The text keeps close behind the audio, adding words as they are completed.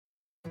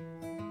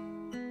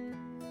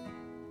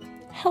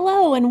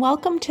Hello and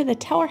welcome to the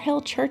Tower Hill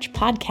Church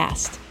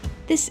podcast.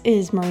 This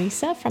is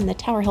Marisa from the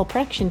Tower Hill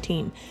production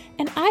team,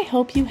 and I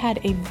hope you had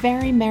a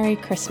very Merry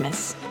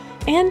Christmas.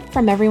 And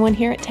from everyone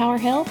here at Tower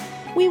Hill,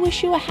 we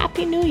wish you a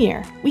Happy New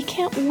Year. We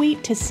can't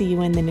wait to see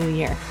you in the new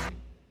year.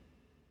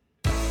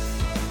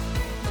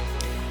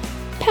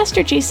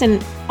 Pastor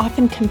Jason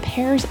often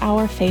compares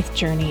our faith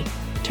journey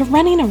to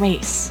running a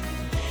race.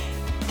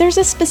 There's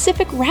a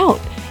specific route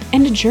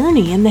and a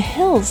journey, and the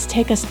hills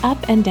take us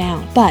up and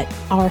down. But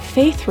our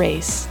faith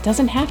race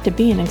doesn't have to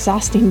be an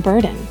exhausting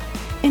burden.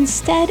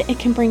 Instead, it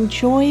can bring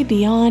joy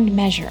beyond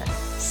measure.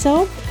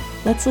 So,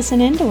 let's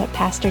listen in to what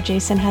Pastor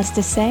Jason has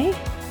to say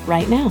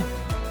right now.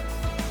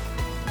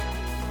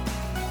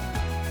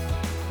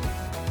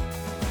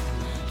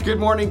 Good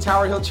morning,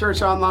 Tower Hill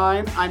Church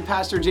Online. I'm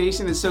Pastor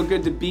Jason. It's so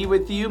good to be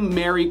with you.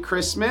 Merry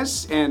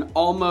Christmas and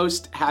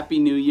almost Happy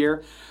New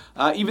Year.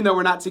 Even though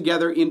we're not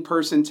together in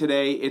person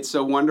today, it's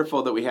so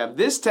wonderful that we have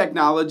this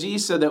technology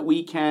so that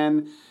we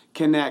can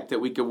connect, that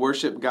we can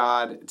worship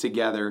God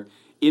together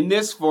in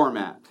this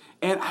format.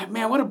 And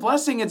man, what a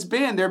blessing it's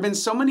been. There have been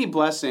so many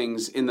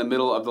blessings in the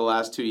middle of the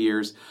last 2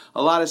 years,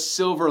 a lot of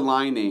silver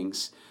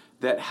linings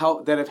that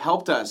have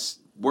helped us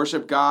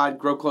worship God,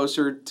 grow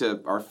closer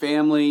to our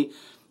family,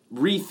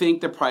 rethink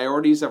the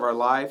priorities of our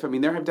life. I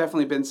mean, there have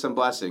definitely been some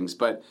blessings,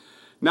 but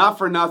not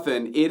for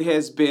nothing, it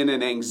has been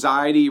an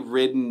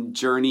anxiety-ridden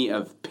journey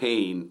of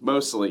pain,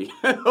 mostly,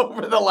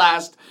 over the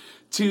last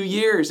 2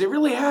 years. It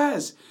really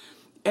has.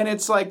 And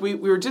it's like we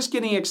were just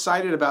getting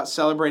excited about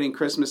celebrating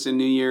Christmas and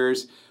New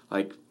Year's.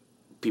 Like,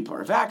 people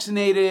are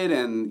vaccinated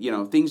and,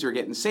 things are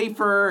getting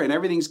safer and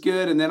everything's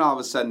good. And then all of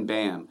a sudden,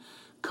 bam,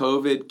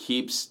 COVID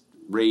keeps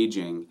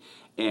raging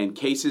and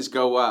cases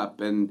go up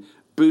and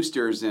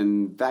boosters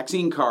and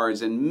vaccine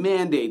cards and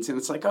mandates. And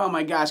it's like, oh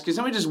my gosh, can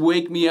somebody just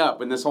wake me up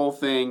when this whole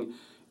thing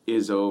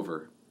is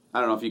over? I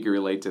don't know if you can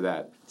relate to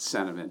that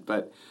sentiment,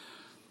 but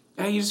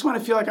you just want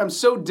to feel like I'm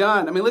so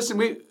done. I mean, listen,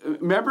 we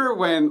remember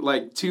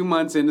when 2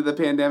 months into the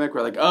pandemic,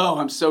 we're like, oh,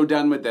 I'm so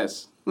done with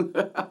this.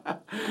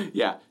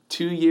 Yeah,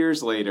 2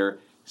 years later,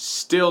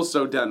 still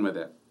so done with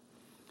it.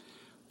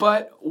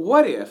 But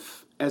what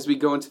if, as we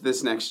go into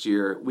this next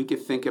year, we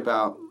could think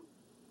about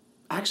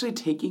actually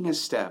taking a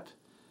step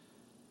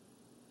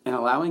and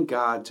allowing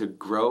God to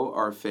grow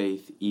our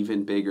faith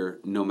even bigger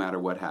no matter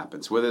what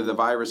happens, whether the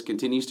virus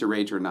continues to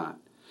rage or not,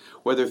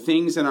 whether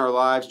things in our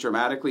lives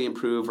dramatically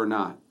improve or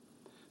not,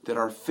 that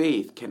our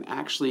faith can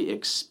actually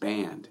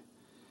expand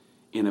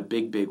in a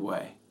big, big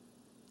way.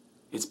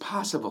 It's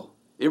possible.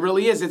 It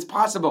really is. It's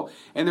possible.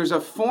 And there's a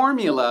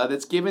formula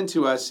that's given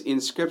to us in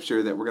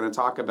Scripture that we're going to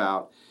talk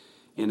about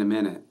in a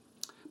minute.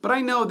 But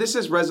I know this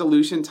is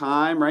resolution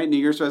time, right? New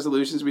Year's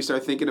resolutions, we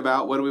start thinking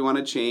about what do we want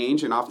to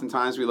change. And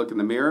oftentimes we look in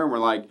the mirror and we're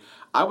like,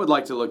 I would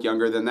like to look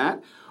younger than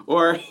that.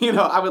 Or,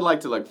 I would like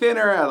to look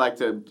thinner. I'd like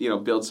to,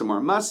 build some more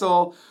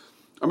muscle.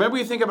 Or maybe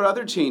we think about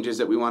other changes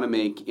that we want to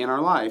make in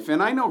our life.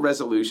 And I know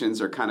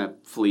resolutions are kind of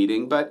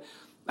fleeting, but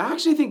I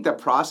actually think the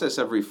process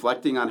of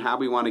reflecting on how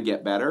we want to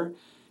get better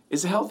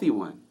is a healthy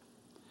one.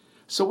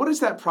 So what does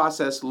that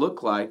process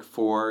look like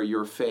for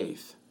your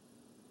faith?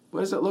 What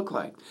does it look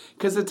like?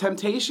 Because the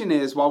temptation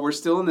is, while we're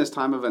still in this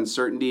time of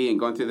uncertainty and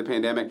going through the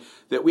pandemic,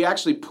 that we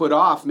actually put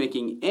off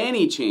making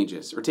any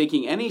changes or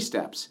taking any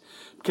steps.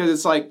 Because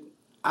it's like,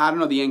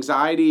 the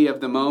anxiety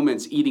of the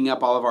moment's eating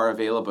up all of our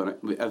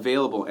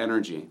available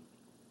energy.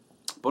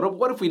 But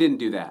what if we didn't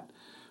do that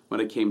when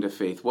it came to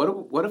faith?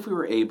 What if we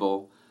were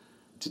able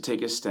to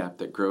take a step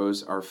that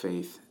grows our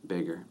faith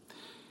bigger?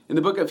 In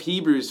the book of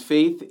Hebrews,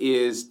 faith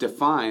is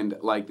defined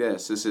like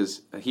this. This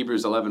is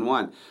Hebrews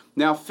 11:1.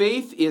 Now,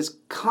 faith is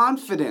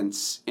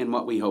confidence in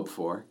what we hope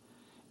for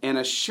and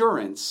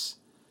assurance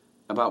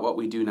about what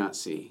we do not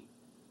see.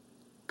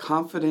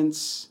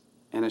 Confidence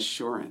and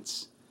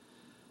assurance.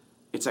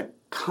 It's a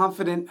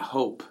confident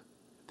hope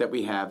that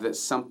we have that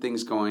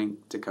something's going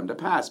to come to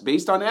pass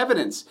based on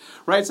evidence,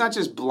 right? It's not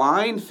just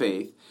blind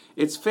faith.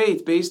 It's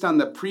faith based on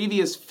the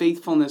previous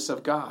faithfulness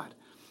of God.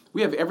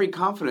 We have every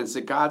confidence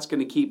that God's going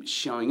to keep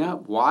showing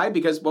up. Why?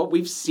 Because,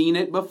 we've seen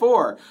it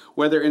before.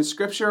 Whether in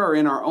Scripture or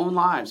in our own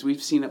lives,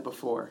 we've seen it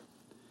before.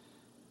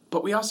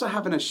 But we also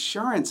have an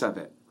assurance of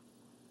it.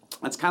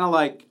 It's kind of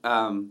like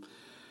I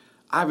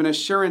have an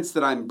assurance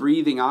that I'm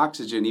breathing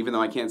oxygen even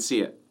though I can't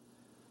see it.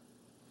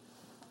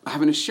 I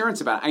have an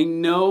assurance about it. I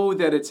know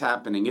that it's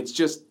happening. It's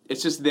just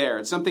there.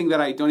 It's something that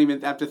I don't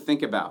even have to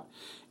think about.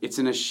 It's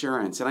an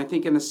assurance. And I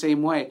think in the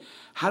same way,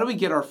 how do we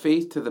get our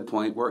faith to the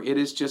point where it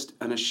is just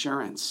an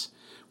assurance?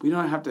 We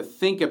don't have to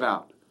think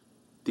about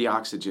the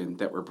oxygen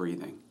that we're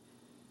breathing.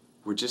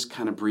 We're just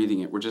kind of breathing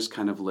it. We're just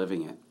kind of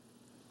living it.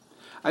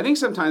 I think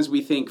sometimes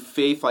we think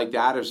faith like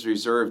that is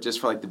reserved just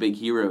for the big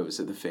heroes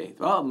of the faith.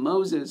 Oh,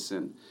 Moses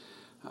and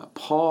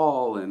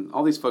Paul and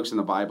all these folks in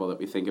the Bible that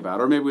we think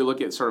about. Or maybe we look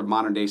at sort of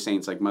modern day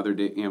saints like Mother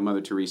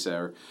Teresa,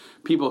 or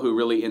people who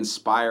really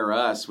inspire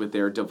us with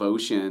their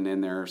devotion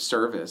and their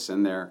service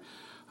and their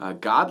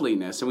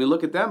godliness. And we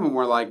look at them and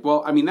we're like,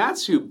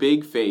 that's who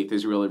big faith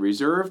is really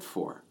reserved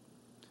for.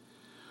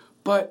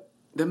 But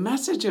the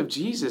message of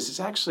Jesus is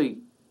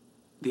actually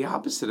the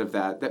opposite of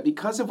that, that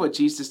because of what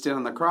Jesus did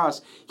on the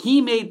cross, he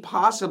made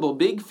possible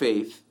big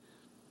faith,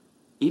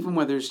 even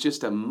when there's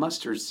just a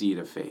mustard seed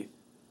of faith.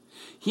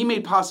 He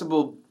made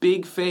possible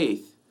big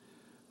faith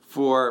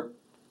for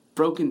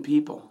broken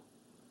people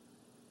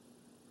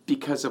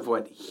because of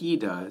what he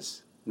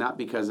does, not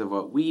because of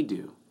what we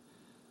do.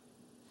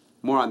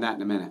 More on that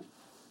in a minute.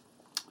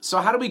 So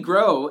how do we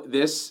grow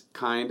this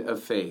kind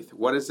of faith?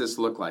 What does this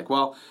look like?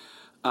 Well,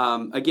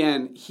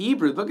 again,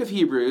 book of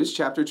Hebrews,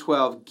 chapter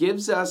 12,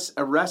 gives us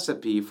a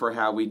recipe for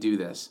how we do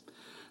this.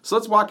 So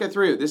let's walk it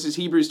through. This is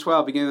Hebrews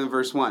 12, beginning in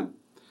verse 1.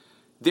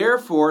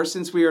 Therefore,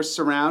 since we are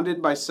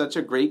surrounded by such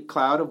a great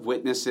cloud of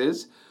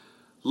witnesses,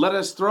 let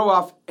us throw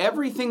off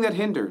everything that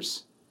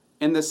hinders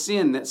and the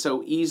sin that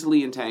so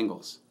easily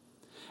entangles.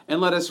 And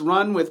let us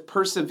run with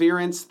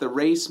perseverance the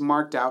race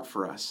marked out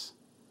for us.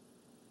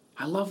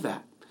 I love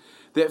that.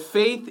 That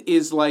faith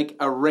is like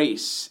a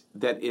race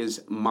that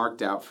is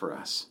marked out for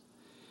us.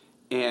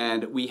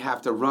 And we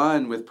have to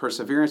run with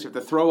perseverance. We have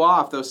to throw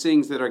off those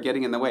things that are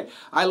getting in the way.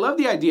 I love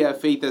the idea of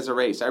faith as a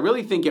race. I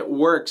really think it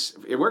works.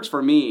 It works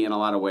for me in a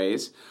lot of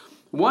ways.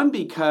 One,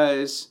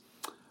 because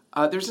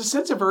there's a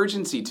sense of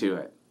urgency to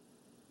it.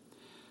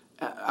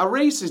 A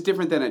race is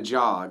different than a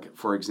jog,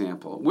 for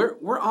example.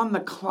 We're on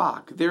the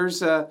clock.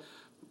 There's a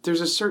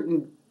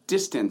certain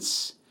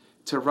distance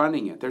to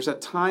running it. There's a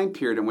time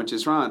period in which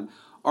it's run.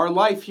 Our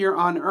life here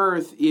on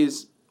earth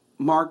is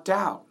marked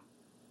out.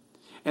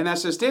 And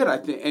that's just it. I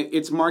think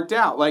it's marked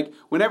out. Like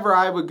whenever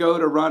I would go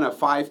to run a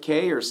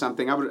 5K or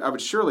something, I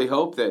would surely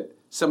hope that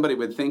somebody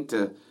would think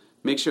to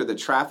make sure the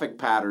traffic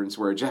patterns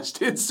were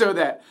adjusted so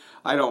that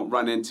I don't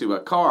run into a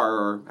car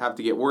or have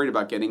to get worried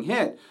about getting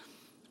hit.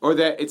 Or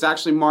that it's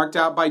actually marked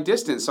out by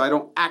distance so I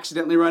don't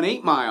accidentally run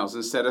 8 miles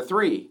instead of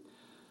 3.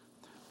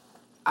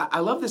 I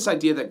love this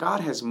idea that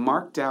God has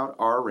marked out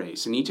our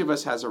race, and each of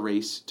us has a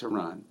race to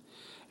run.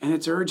 And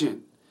it's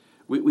urgent.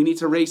 We need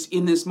to race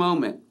in this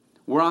moment.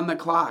 We're on the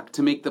clock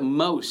to make the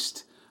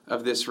most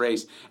of this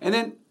race. And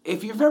then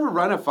if you've ever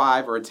run a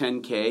 5 or a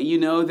 10K, you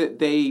know that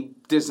they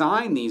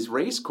design these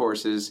race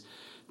courses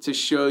to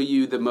show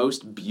you the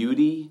most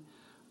beauty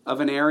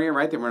of an area,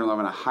 right? They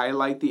want to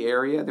highlight the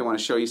area. They want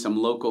to show you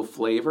some local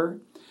flavor.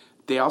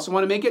 They also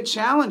want to make it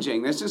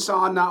challenging. This is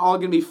not all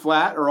going to be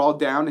flat or all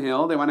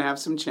downhill. They want to have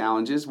some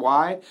challenges.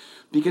 Why?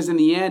 Because in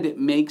the end, it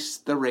makes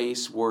the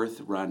race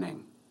worth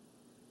running.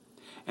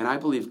 And I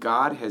believe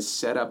God has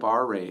set up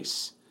our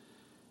race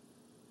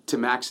to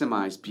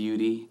maximize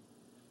beauty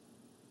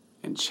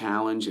and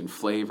challenge and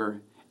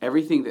flavor,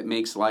 everything that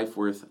makes life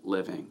worth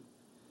living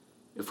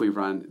if we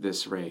run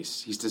this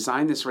race. He's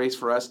designed this race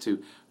for us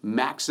to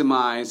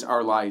maximize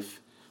our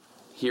life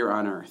here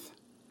on earth.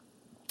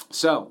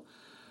 So,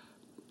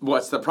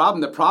 what's the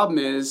problem? The problem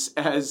is,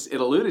 as it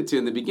alluded to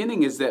in the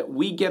beginning, is that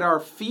we get our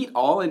feet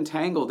all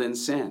entangled in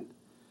sin.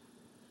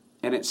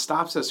 And it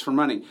stops us from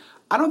running.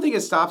 I don't think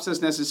it stops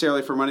us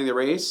necessarily from running the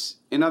race.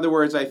 In other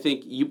words, I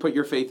think you put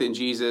your faith in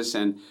Jesus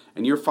and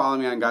you're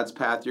following on God's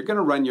path. You're going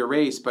to run your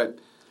race, but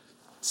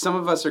some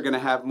of us are going to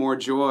have more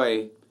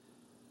joy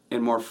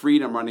and more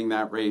freedom running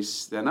that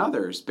race than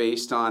others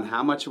based on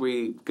how much are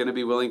we going to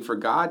be willing for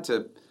God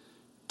to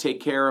take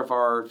care of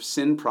our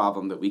sin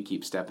problem that we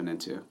keep stepping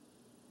into.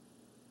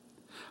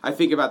 I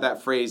think about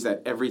that phrase,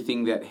 that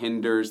everything that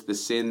hinders, the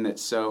sin that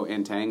so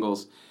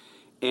entangles.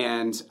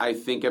 And I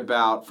think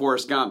about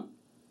Forrest Gump,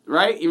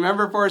 right? You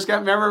remember Forrest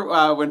Gump?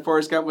 Remember when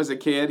Forrest Gump was a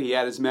kid, he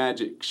had his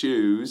magic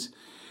shoes.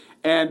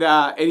 And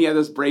he had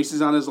those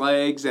braces on his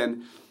legs.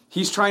 And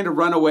he's trying to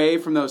run away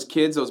from those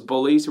kids, those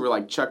bullies who were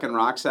like chucking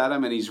rocks at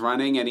him. And he's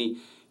running. And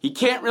he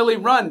can't really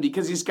run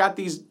because he's got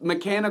these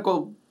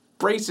mechanical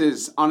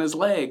braces on his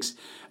legs.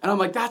 And I'm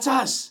like, that's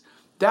us.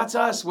 That's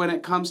us when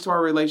it comes to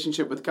our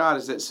relationship with God,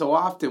 is that so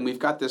often we've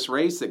got this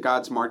race that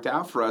God's marked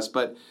out for us,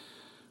 but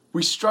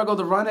we struggle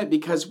to run it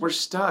because we're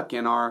stuck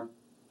in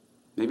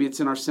maybe it's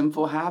in our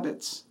sinful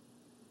habits.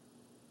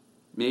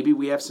 Maybe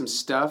we have some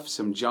stuff,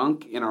 some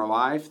junk in our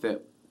life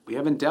that we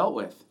haven't dealt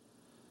with.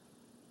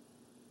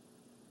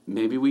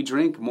 Maybe we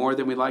drink more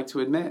than we like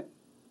to admit.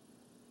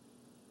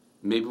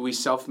 Maybe we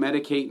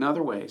self-medicate in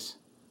other ways.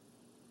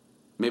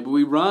 Maybe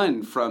we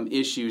run from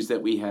issues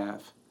that we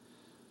have.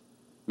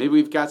 Maybe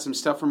we've got some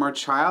stuff from our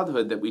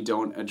childhood that we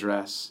don't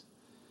address.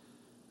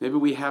 Maybe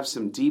we have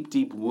some deep,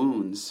 deep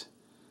wounds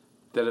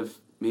that have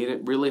made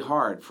it really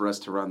hard for us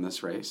to run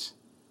this race.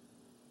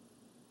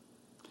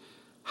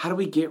 How do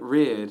we get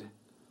rid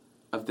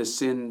of the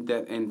sin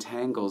that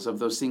entangles, of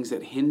those things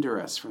that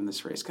hinder us from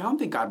this race? I don't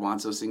think God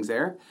wants those things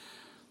there.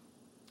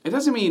 It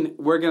doesn't mean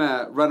we're going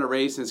to run a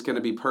race and it's going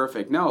to be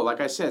perfect. No,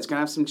 like I said, it's going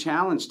to have some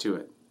challenge to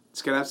it.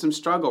 It's going to have some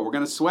struggle. We're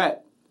going to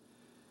sweat.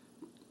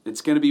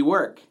 It's going to be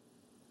work.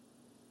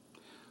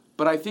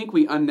 But I think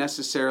we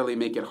unnecessarily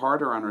make it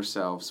harder on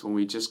ourselves when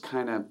we just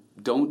kind of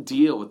don't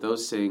deal with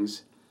those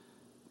things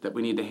that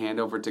we need to hand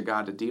over to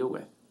God to deal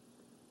with.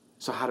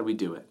 So how do we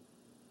do it?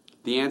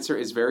 The answer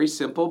is very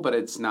simple, but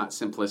it's not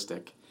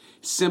simplistic.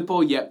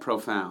 Simple yet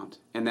profound.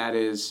 And that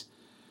is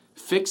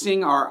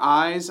fixing our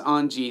eyes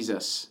on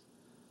Jesus,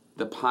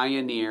 the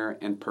pioneer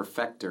and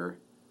perfecter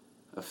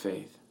of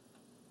faith.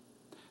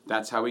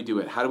 That's how we do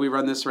it. How do we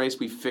run this race?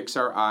 We fix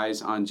our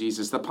eyes on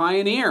Jesus, the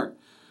pioneer.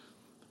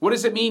 What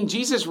does it mean?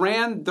 Jesus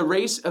ran the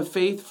race of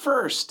faith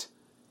first.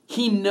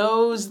 He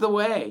knows the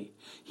way.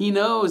 He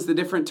knows the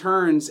different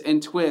turns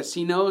and twists.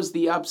 He knows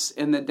the ups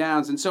and the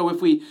downs. And so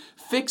if we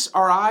fix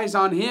our eyes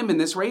on him in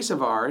this race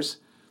of ours,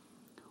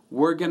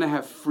 we're going to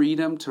have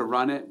freedom to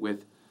run it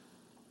with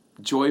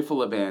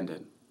joyful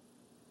abandon.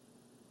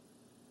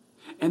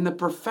 And the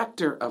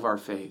perfecter of our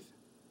faith.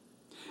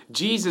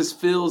 Jesus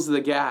fills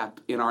the gap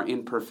in our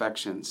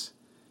imperfections,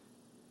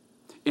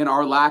 in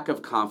our lack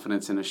of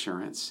confidence and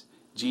assurance.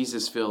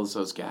 Jesus fills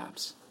those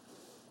gaps.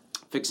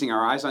 Fixing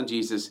our eyes on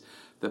Jesus,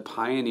 the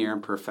pioneer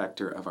and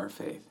perfecter of our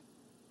faith.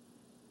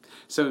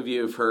 Some of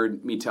you have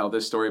heard me tell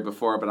this story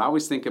before, but I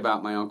always think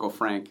about my Uncle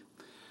Frank.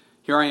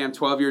 Here I am,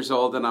 12 years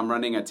old, and I'm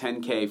running a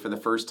 10K for the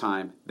first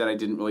time that I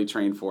didn't really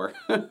train for.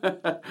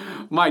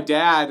 My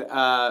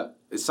dad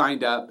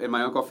signed up, and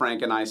my Uncle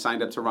Frank and I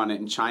signed up to run it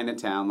in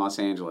Chinatown, Los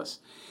Angeles.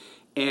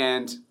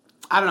 And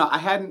I don't know, I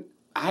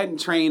hadn't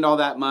trained all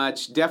that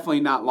much,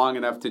 definitely not long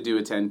enough to do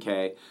a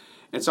 10K.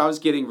 And so I was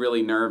getting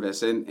really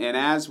nervous. And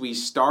as we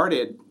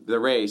started the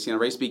race,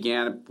 race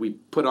began, we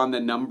put on the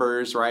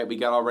numbers, right? We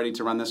got all ready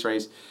to run this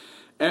race.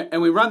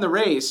 And we run the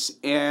race,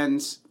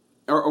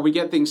 or we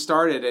get things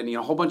started, and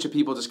a whole bunch of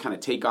people just kind of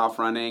take off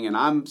running, and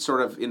I'm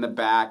sort of in the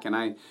back, and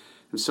I'm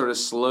sort of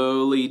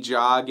slowly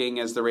jogging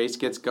as the race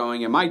gets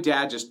going, and my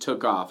dad just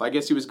took off. I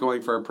guess he was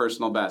going for a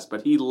personal best,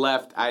 but he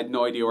left. I had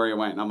no idea where he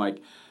went, and I'm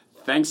like,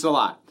 thanks a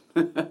lot.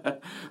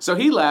 So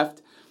he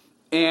left,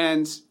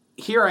 and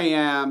here I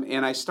am,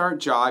 and I start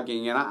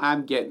jogging, and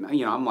I'm getting,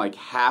 I'm like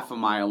half a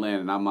mile in,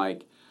 and I'm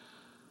like,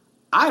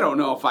 I don't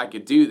know if I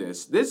could do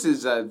this. This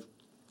is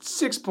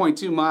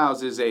 6.2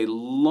 miles is a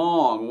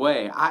long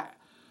way.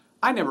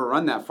 I never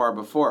run that far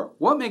before.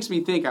 What makes me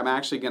think I'm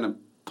actually going to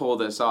pull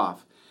this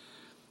off?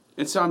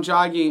 And so I'm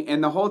jogging,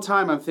 and the whole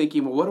time I'm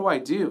thinking, well, what do I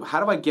do?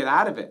 How do I get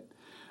out of it?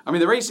 I mean,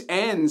 the race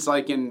ends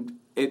like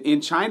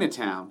in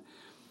Chinatown,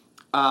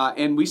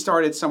 and we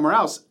started somewhere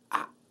else.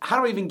 How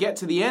do I even get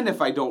to the end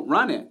if I don't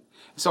run it?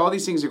 So all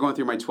these things are going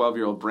through my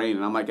 12-year-old brain,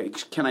 and I'm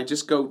like, can I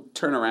just go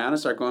turn around and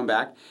start going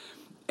back?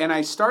 And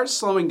I start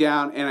slowing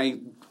down, and I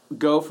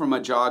go from a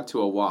jog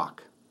to a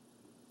walk.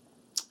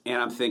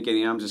 And I'm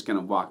thinking, I'm just going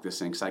to walk this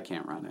thing because I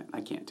can't run it.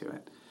 I can't do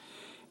it.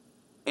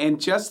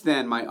 And just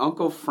then, my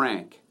Uncle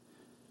Frank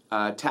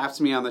taps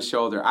me on the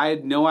shoulder. I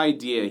had no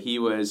idea he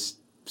was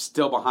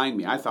still behind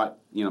me. I thought,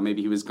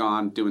 maybe he was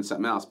gone doing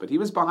something else, but he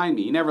was behind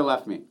me. He never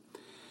left me.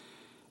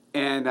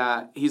 And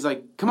he's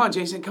like, come on,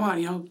 Jason, come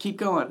on, keep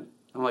going.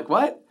 I'm like,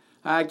 what?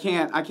 I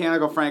can't,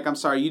 Uncle Frank, I'm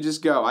sorry, you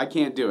just go. I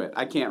can't do it.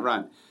 I can't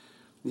run.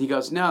 And he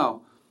goes,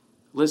 no,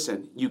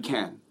 listen, you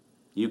can.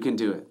 You can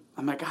do it.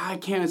 I'm like, I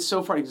can't, it's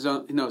so far. He goes,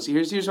 no, see,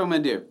 here's what I'm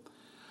going to do.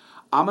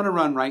 I'm going to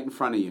run right in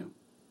front of you.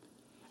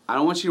 I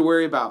don't want you to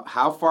worry about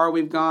how far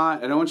we've gone.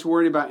 I don't want you to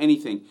worry about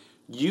anything.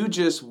 You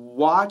just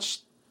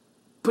watch,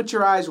 put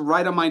your eyes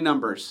right on my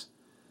numbers,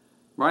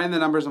 right on the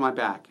numbers on my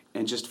back,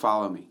 and just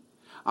follow me.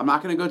 I'm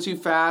not going to go too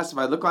fast. If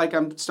I look like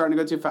I'm starting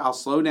to go too fast, I'll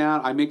slow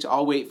down.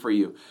 I'll wait for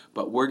you.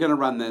 But we're going to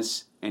run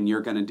this, and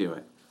you're going to do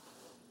it.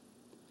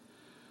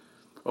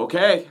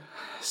 Okay,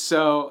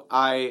 so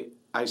I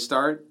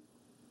start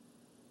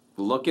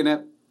looking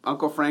at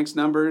Uncle Frank's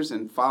numbers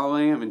and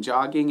following him and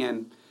jogging,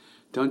 and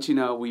don't you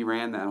know, we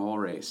ran that whole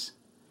race.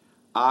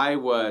 I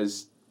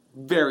was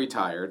very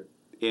tired,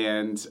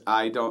 and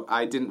I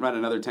didn't run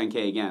another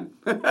 10K again.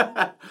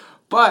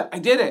 But I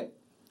did it.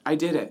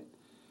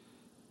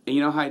 And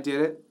you know how I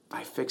did it?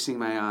 By fixing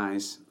my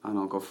eyes on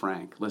Uncle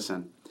Frank.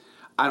 Listen,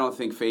 I don't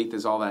think faith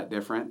is all that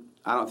different.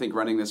 I don't think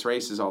running this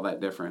race is all that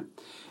different.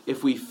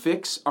 If we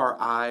fix our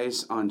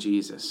eyes on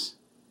Jesus,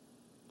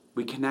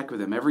 we connect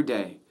with him every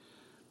day.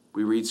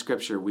 We read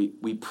scripture, we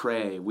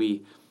pray,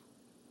 we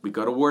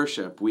go to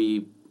worship,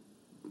 we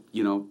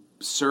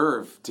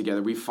serve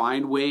together. We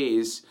find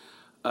ways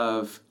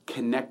of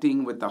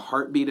connecting with the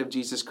heartbeat of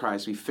Jesus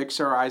Christ. We fix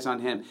our eyes on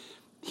him.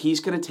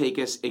 He's going to take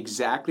us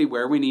exactly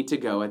where we need to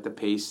go at the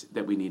pace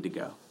that we need to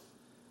go.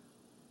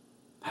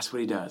 That's what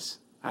he does.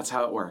 That's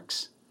how it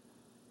works.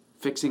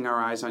 Fixing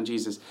our eyes on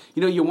Jesus.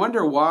 You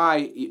wonder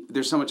why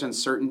there's so much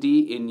uncertainty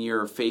in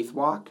your faith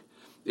walk.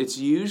 It's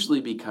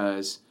usually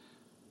because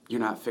you're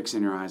not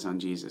fixing your eyes on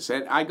Jesus.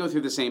 And I go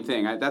through the same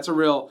thing. That's a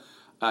real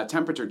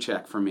temperature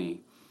check for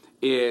me.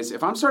 Is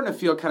if I'm starting to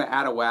feel kind of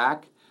out of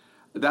whack,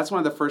 that's one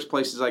of the first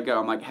places I go.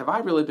 I'm like, have I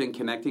really been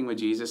connecting with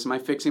Jesus? Am I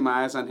fixing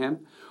my eyes on him?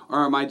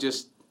 Or am I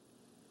just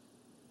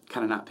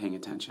kind of not paying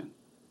attention?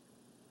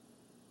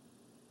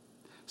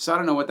 So I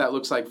don't know what that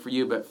looks like for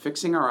you, but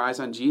fixing our eyes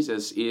on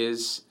Jesus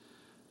is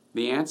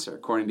the answer,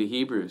 according to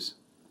Hebrews.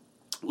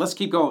 Let's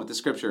keep going with the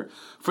scripture.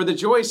 For the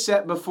joy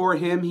set before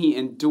him, he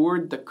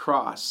endured the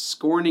cross,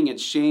 scorning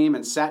its shame,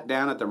 and sat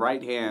down at the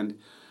right hand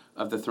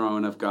of the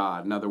throne of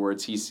God. In other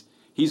words, he's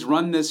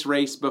run this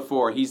race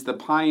before. He's the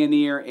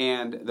pioneer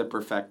and the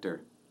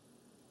perfecter.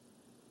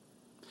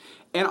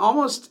 And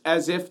almost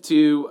as if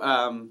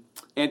to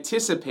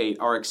anticipate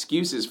our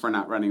excuses for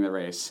not running the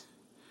race,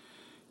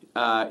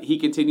 he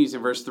continues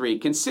in verse 3,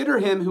 "Consider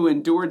him who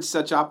endured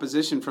such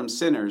opposition from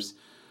sinners,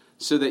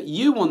 so that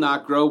you will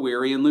not grow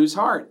weary and lose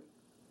heart."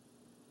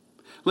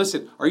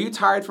 Listen, are you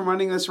tired from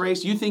running this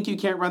race? You think you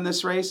can't run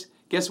this race?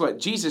 Guess what?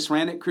 Jesus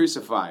ran it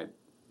crucified,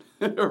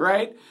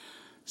 right?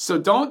 So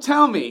don't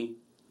tell me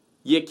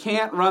you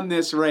can't run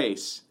this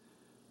race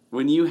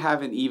when you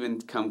haven't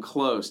even come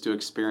close to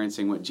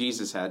experiencing what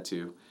Jesus had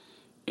to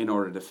in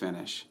order to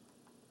finish.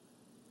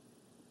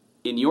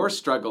 In your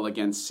struggle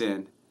against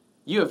sin,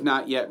 you have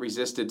not yet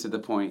resisted to the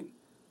point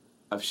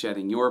of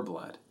shedding your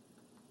blood.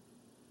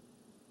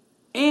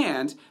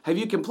 And have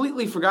you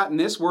completely forgotten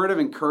this word of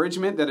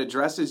encouragement that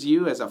addresses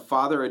you as a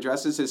father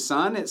addresses his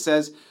son? It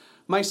says,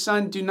 "My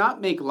son, do not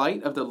make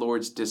light of the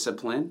Lord's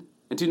discipline,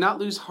 and do not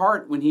lose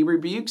heart when he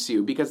rebukes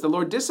you, because the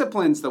Lord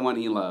disciplines the one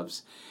he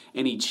loves,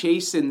 and he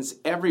chastens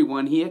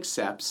everyone he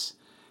accepts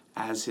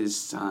as his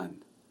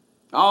son."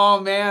 Oh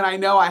man, I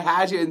know I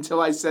had you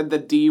until I said the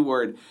D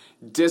word.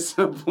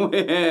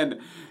 Discipline.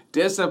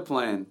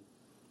 Discipline.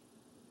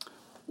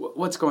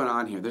 What's going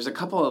on here? There's a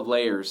couple of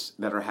layers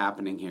that are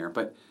happening here,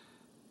 but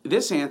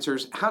this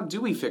answers, how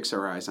do we fix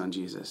our eyes on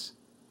Jesus?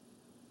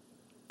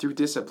 Through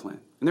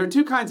discipline. And there are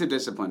two kinds of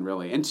discipline,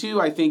 really, and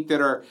two, I think,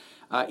 that are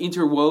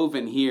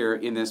interwoven here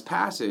in this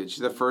passage.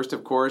 The first,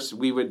 of course,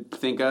 we would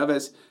think of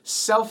as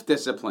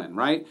self-discipline,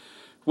 right?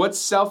 What's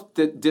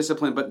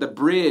self-discipline but the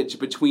bridge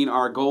between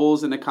our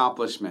goals and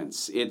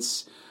accomplishments?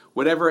 It's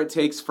whatever it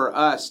takes for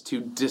us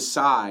to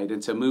decide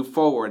and to move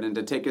forward and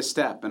to take a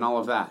step and all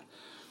of that.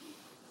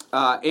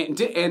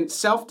 And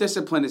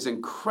self-discipline is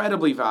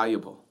incredibly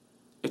valuable.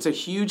 It's a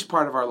huge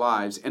part of our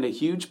lives and a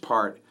huge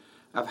part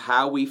of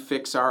how we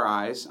fix our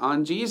eyes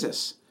on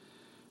Jesus.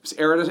 It's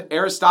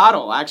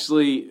Aristotle,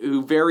 actually,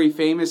 who very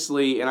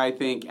famously and I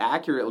think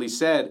accurately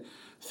said,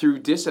 "Through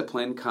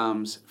discipline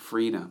comes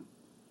freedom."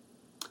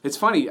 It's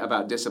funny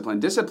about discipline.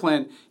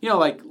 Discipline,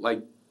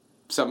 like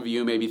some of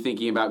you may be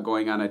thinking about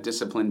going on a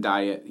disciplined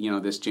diet,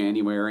 this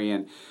January.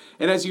 And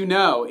as you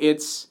know,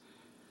 it's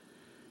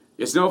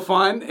no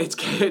fun.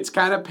 It's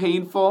kind of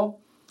painful.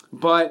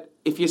 But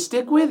if you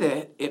stick with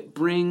it, it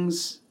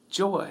brings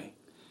joy.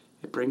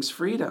 It brings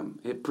freedom.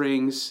 It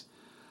brings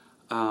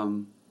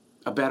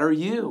a better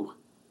you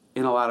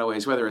in a lot of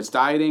ways, whether it's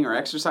dieting or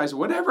exercise,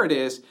 whatever it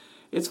is.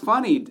 It's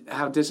funny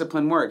how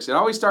discipline works. It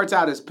always starts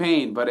out as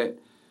pain, but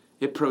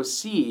it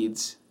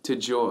proceeds to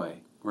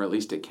joy, or at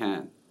least it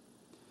can.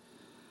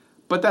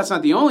 But that's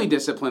not the only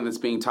discipline that's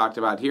being talked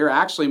about here.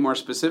 Actually, more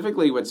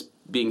specifically, what's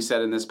being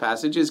said in this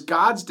passage is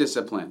God's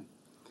discipline.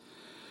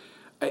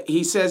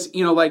 He says,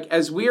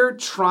 as we're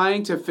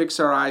trying to fix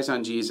our eyes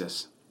on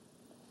Jesus,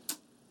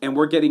 and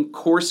we're getting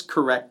course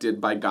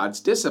corrected by God's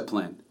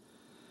discipline,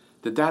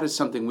 that is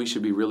something we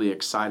should be really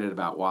excited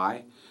about.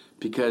 Why?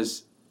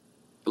 Because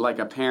like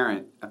a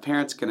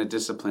parent's going to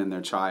discipline their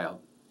child.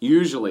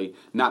 Usually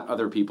not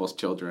other people's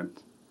children.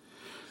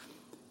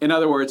 In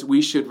other words,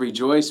 we should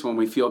rejoice when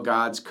we feel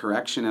God's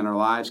correction in our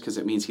lives because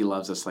it means he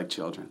loves us like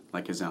children,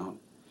 like his own.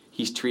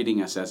 He's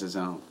treating us as his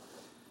own.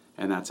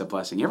 And that's a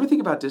blessing. You ever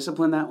think about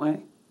discipline that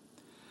way?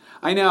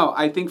 I know.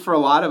 I think for a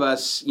lot of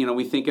us,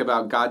 we think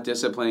about God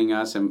disciplining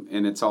us and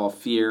it's all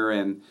fear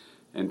and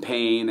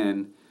pain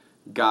and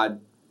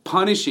God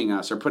punishing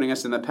us or putting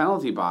us in the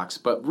penalty box.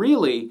 But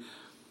really,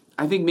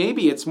 I think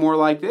maybe it's more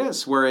like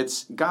this, where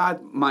it's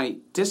God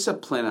might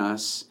discipline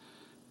us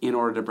in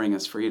order to bring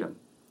us freedom,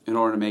 in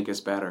order to make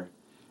us better,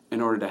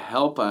 in order to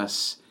help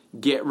us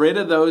get rid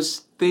of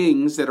those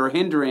things that are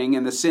hindering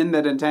and the sin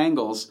that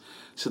entangles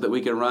so that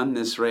we can run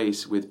this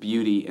race with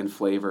beauty and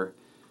flavor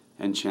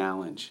and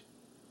challenge.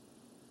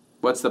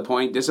 What's the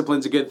point?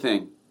 Discipline's a good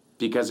thing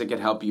because it can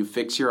help you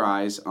fix your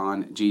eyes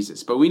on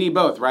Jesus. But we need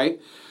both, right?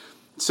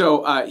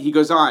 So he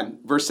goes on,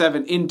 verse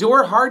 7,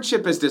 endure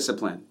hardship as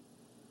discipline.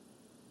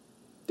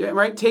 Yeah,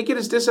 right? Take it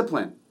as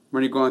discipline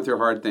when you're going through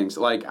hard things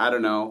like,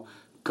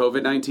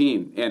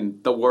 COVID-19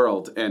 and the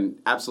world and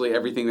absolutely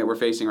everything that we're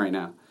facing right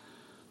now.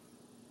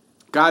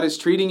 God is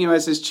treating you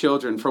as his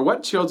children. For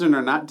what children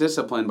are not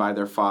disciplined by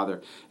their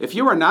father? If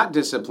you are not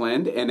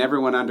disciplined and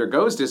everyone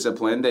undergoes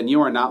discipline, then you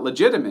are not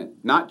legitimate,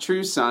 not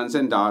true sons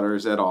and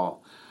daughters at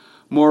all.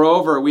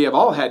 Moreover, we have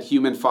all had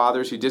human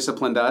fathers who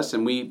disciplined us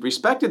and we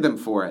respected them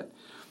for it.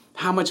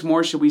 How much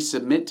more should we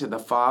submit to the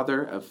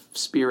Father of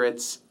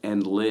spirits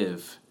and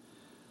live?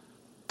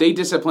 They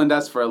disciplined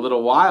us for a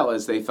little while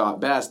as they thought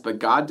best, but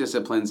God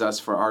disciplines us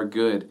for our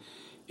good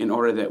in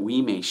order that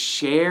we may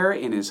share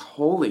in his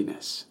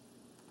holiness.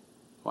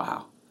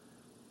 Wow.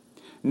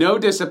 No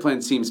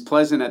discipline seems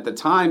pleasant at the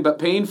time, but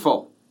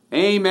painful.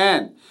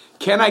 Amen.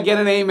 Can I get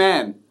an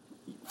amen?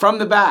 From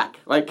the back.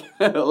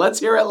 Let's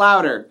hear it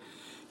louder.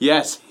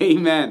 Yes,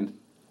 amen.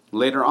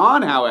 Later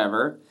on,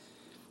 however,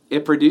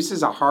 it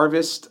produces a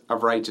harvest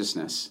of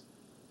righteousness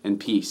and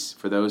peace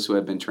for those who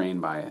have been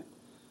trained by it.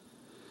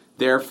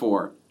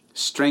 Therefore,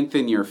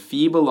 strengthen your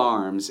feeble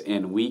arms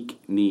and weak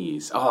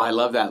knees. Oh, I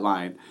love that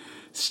line.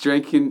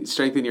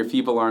 Strengthen your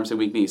feeble arms and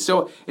weak knees.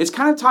 So it's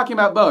kind of talking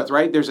about both,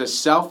 right? There's a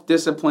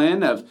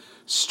self-discipline of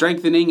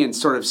strengthening and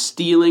sort of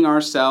steeling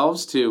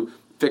ourselves to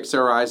fix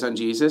our eyes on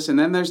Jesus. And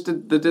then there's the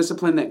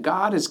discipline that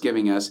God is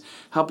giving us,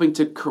 helping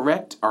to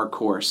correct our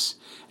course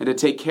and to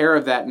take care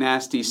of that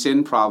nasty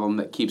sin problem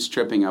that keeps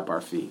tripping up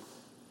our feet.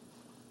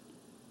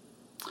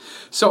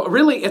 So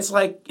really, it's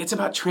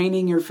about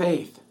training your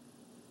faith.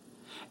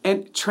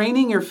 And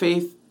training your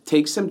faith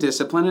takes some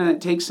discipline and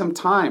it takes some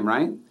time,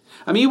 right?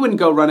 I mean, you wouldn't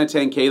go run a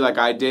 10K like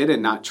I did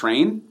and not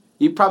train.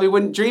 You probably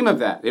wouldn't dream of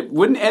that. It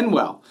wouldn't end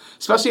well,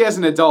 especially as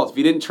an adult. If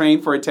you didn't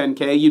train for a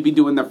 10K, you'd be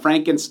doing the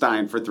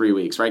Frankenstein for 3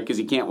 weeks, right? Because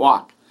you can't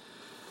walk.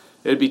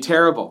 It'd be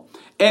terrible.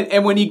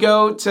 And when you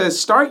go to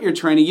start your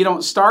training, you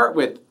don't start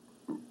with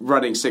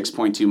running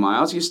 6.2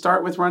 miles. You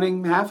start with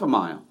running half a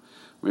mile,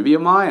 maybe a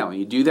mile.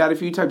 You do that a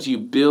few times. You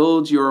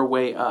build your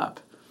way up.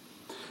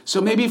 So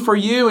maybe for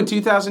you in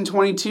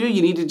 2022,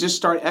 you need to just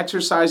start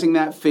exercising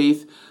that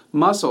faith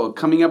muscle,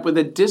 coming up with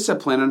a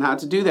discipline on how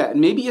to do that.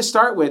 And maybe you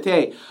start with,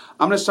 hey,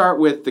 I'm going to start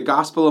with the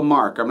Gospel of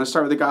Mark. I'm going to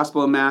start with the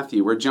Gospel of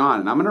Matthew or John.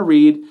 And I'm going to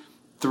read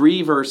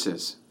 3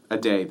 verses a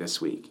day this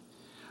week.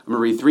 I'm going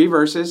to read 3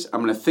 verses.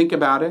 I'm going to think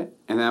about it.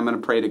 And then I'm going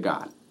to pray to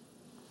God.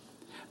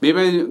 Maybe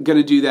I'm going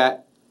to do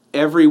that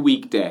every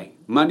weekday,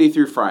 Monday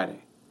through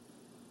Friday.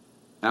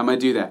 I'm going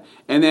to do that.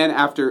 And then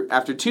after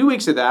 2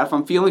 weeks of that, if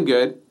I'm feeling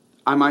good,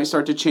 I might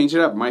start to change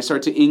it up. I might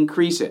start to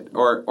increase it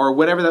or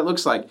whatever that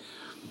looks like.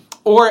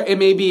 Or it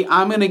may be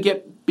I'm going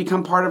to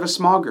become part of a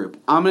small group.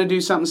 I'm going to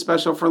do something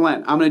special for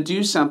Lent. I'm going to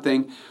do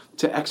something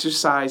to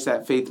exercise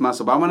that faith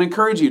muscle. But I'm going to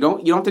encourage you, you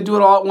don't have to do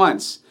it all at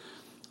once.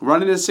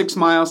 Running the 6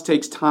 miles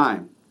takes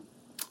time.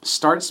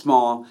 Start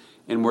small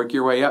and work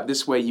your way up.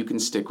 This way you can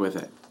stick with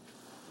it.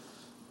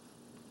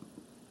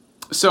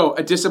 So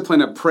a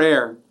discipline of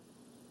prayer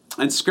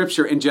and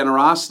scripture and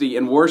generosity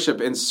and worship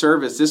and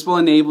service, this will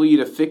enable you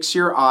to fix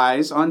your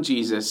eyes on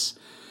Jesus,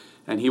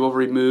 and he will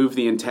remove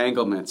the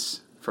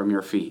entanglements from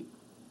your feet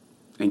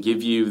and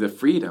give you the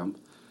freedom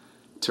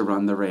to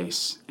run the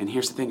race. And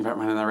here's the thing about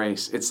running the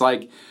race. It's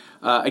like,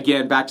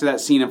 again, back to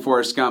that scene in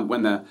Forrest Gump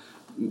when the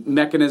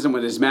mechanism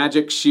with his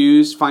magic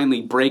shoes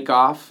finally break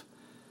off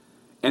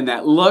and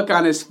that look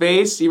on his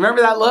face. You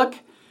remember that look?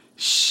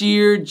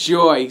 Sheer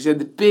joy. He had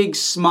the big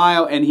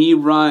smile and he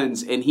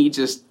runs and he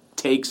just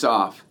takes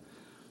off.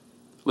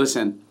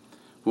 Listen,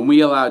 when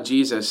we allow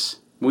Jesus,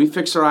 when we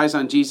fix our eyes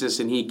on Jesus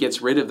and he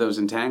gets rid of those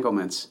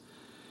entanglements,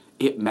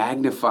 it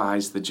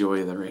magnifies the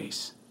joy of the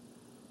race.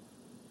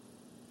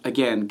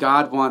 Again,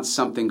 God wants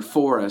something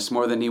for us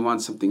more than he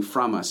wants something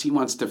from us. He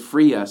wants to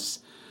free us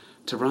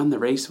to run the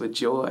race with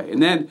joy.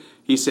 And then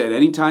he said,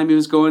 anytime he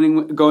was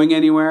going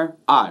anywhere,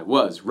 I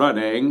was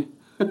running.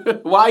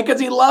 Why? Because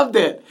he loved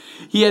it.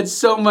 He had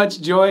so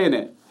much joy in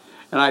it.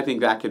 And I think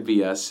that could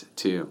be us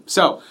too.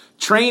 So,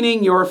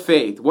 training your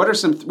faith. What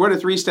are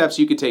 3 steps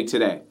you could take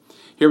today?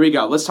 Here we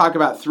go. Let's talk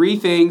about 3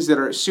 things that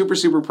are super,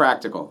 super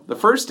practical. The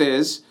first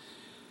is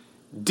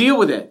deal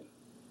with it.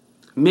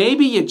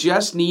 Maybe you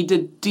just need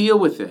to deal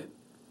with it.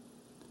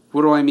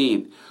 What do I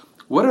mean?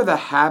 What are the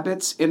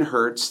habits and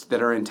hurts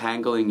that are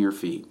entangling your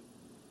feet?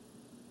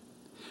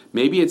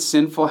 Maybe it's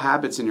sinful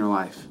habits in your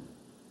life.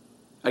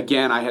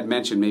 Again, I had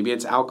mentioned maybe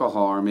it's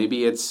alcohol or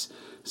maybe it's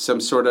some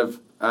sort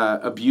of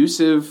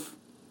abusive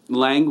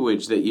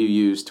language that you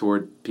use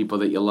toward people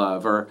that you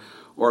love, or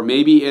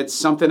maybe it's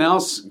something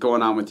else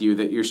going on with you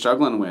that you're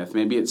struggling with.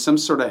 Maybe it's some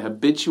sort of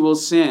habitual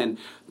sin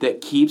that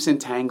keeps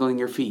entangling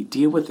your feet.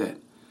 Deal with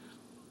it.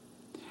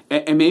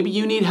 And maybe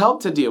you need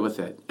help to deal with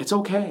it. It's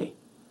okay.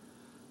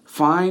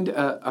 Find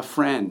a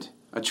friend,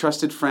 a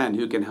trusted friend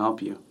who can help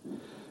you.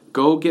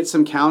 Go get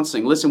some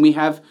counseling. Listen, we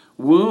have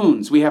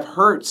wounds. We have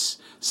hurts.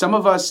 Some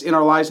of us in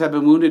our lives have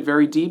been wounded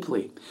very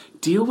deeply.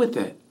 Deal with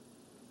it.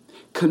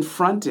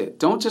 Confront it.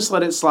 Don't just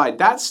let it slide.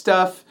 That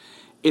stuff,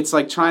 it's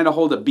like trying to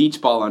hold a beach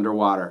ball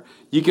underwater.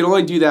 You can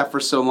only do that for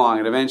so long,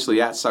 and eventually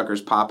that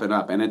sucker's popping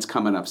up, and it's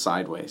coming up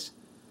sideways.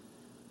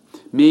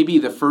 Maybe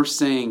the first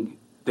thing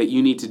that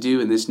you need to do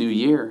in this new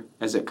year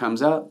as it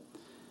comes up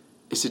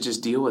is to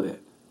just deal with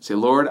it. Say,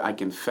 Lord, I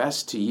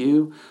confess to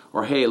you,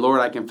 or hey,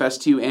 Lord, I confess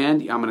to you,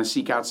 and I'm going to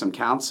seek out some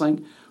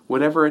counseling.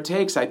 Whatever it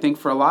takes. I think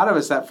for a lot of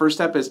us, that first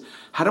step is,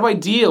 how do I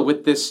deal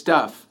with this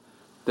stuff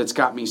that's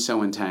got me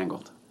so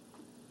entangled?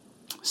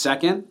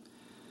 Second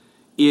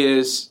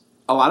is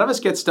a lot of us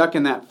get stuck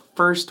in that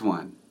first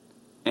one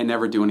and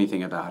never do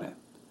anything about it.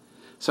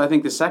 So I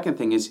think the second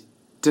thing is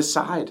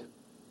decide.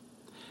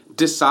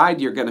 Decide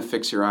you're going to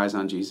fix your eyes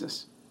on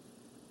Jesus.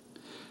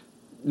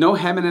 No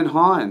hemming and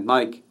hawing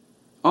like,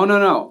 oh,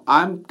 no,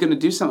 I'm going to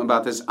do something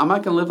about this. I'm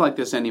not going to live like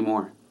this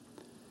anymore.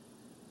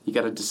 You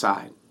got to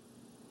decide.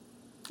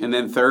 And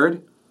then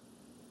third,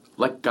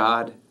 let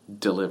God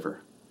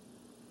deliver.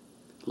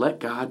 Let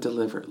God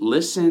deliver.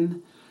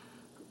 Listen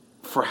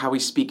for how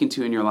he's speaking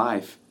to you in your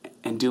life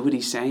and do what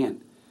he's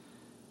saying.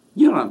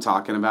 You know what I'm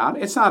talking about.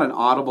 It's not an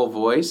audible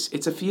voice.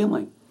 It's a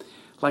feeling,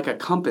 like a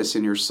compass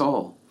in your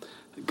soul.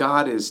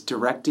 God is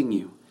directing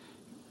you.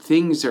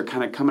 Things are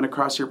kind of coming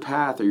across your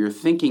path, or you're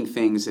thinking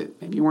things that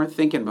maybe you weren't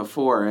thinking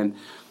before. And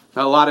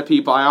a lot of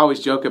people, I always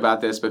joke about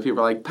this, but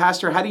people are like,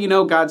 Pastor, how do you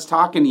know God's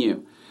talking to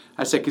you?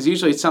 I said, because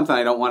usually it's something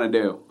I don't want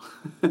to do.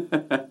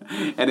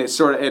 And it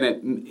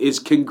is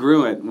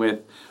congruent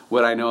with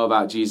what I know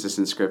about Jesus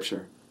in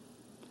Scripture.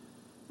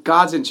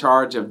 God's in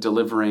charge of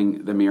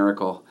delivering the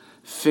miracle.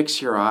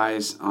 Fix your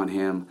eyes on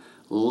him.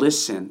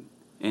 Listen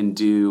and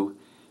do,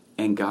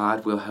 and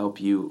God will help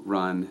you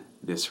run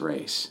this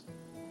race.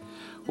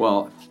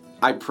 Well,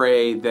 I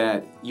pray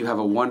that you have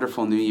a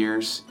wonderful New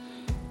Year's,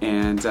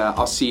 and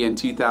I'll see you in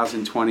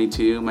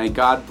 2022. May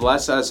God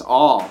bless us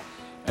all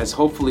as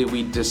hopefully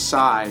we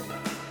decide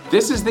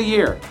this is the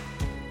year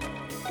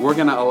we're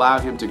going to allow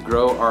him to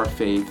grow our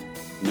faith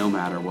no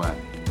matter what.